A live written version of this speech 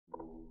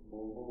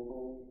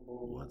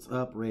What's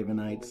up,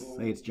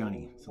 Ravenites? Hey, it's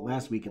Johnny. So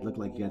last week it looked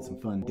like you had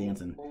some fun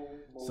dancing,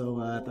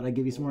 so I thought I'd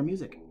give you some more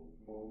music.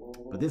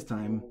 But this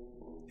time,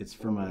 it's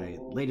for my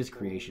latest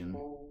creation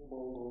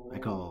I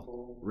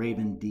call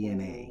Raven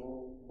DNA.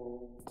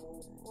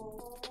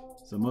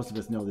 So most of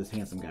us know this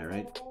handsome guy,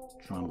 right?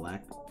 Tron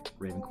Black,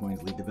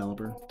 Ravencoin's lead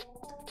developer.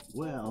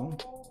 Well,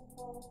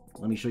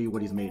 let me show you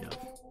what he's made of,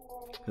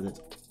 because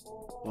it's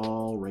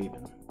all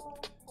Raven.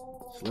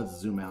 So let's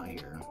zoom out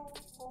here.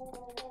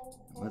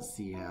 Let's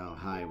see how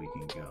high we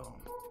can go.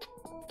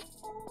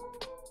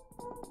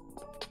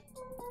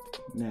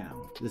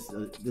 Now, this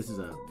is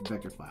a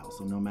vector file,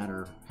 so no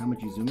matter how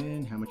much you zoom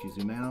in, how much you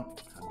zoom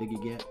out, how big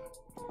you get,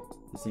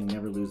 this thing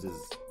never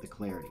loses the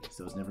clarity.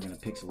 So it's never going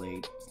to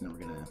pixelate. It's never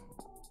going to.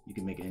 You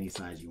can make it any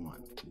size you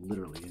want,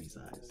 literally any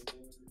size.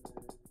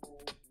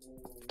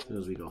 So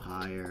as we go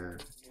higher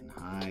and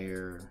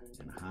higher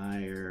and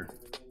higher,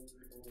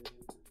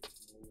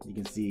 you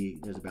can see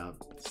there's about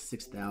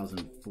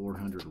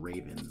 6,400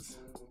 ravens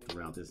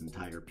throughout this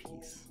entire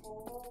piece.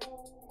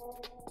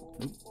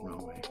 Oop,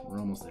 wrong way. We're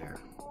almost there.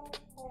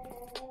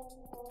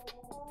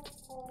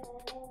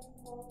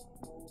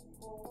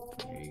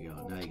 There you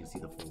go. Now you can see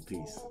the full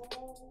piece.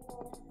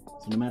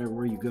 So no matter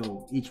where you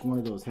go, each one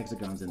of those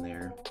hexagons in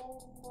there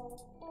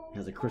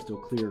has a crystal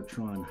clear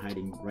Tron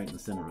hiding right in the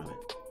center of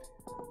it,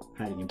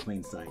 hiding in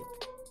plain sight.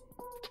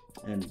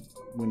 And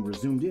when we're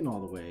zoomed in all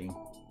the way,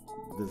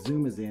 the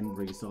zoom is in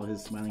where you saw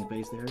his smiling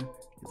face there.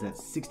 It's at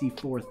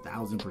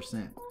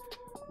 64,000%.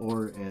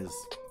 Or as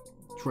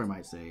Troy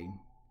might say,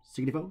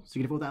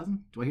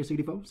 64,000? Do I hear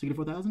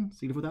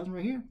 64,000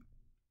 right here?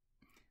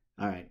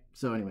 All right,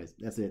 so anyways,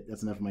 that's it.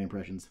 That's enough of my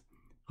impressions.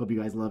 Hope you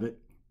guys love it,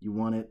 you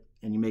want it,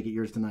 and you make it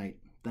yours tonight.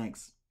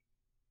 Thanks.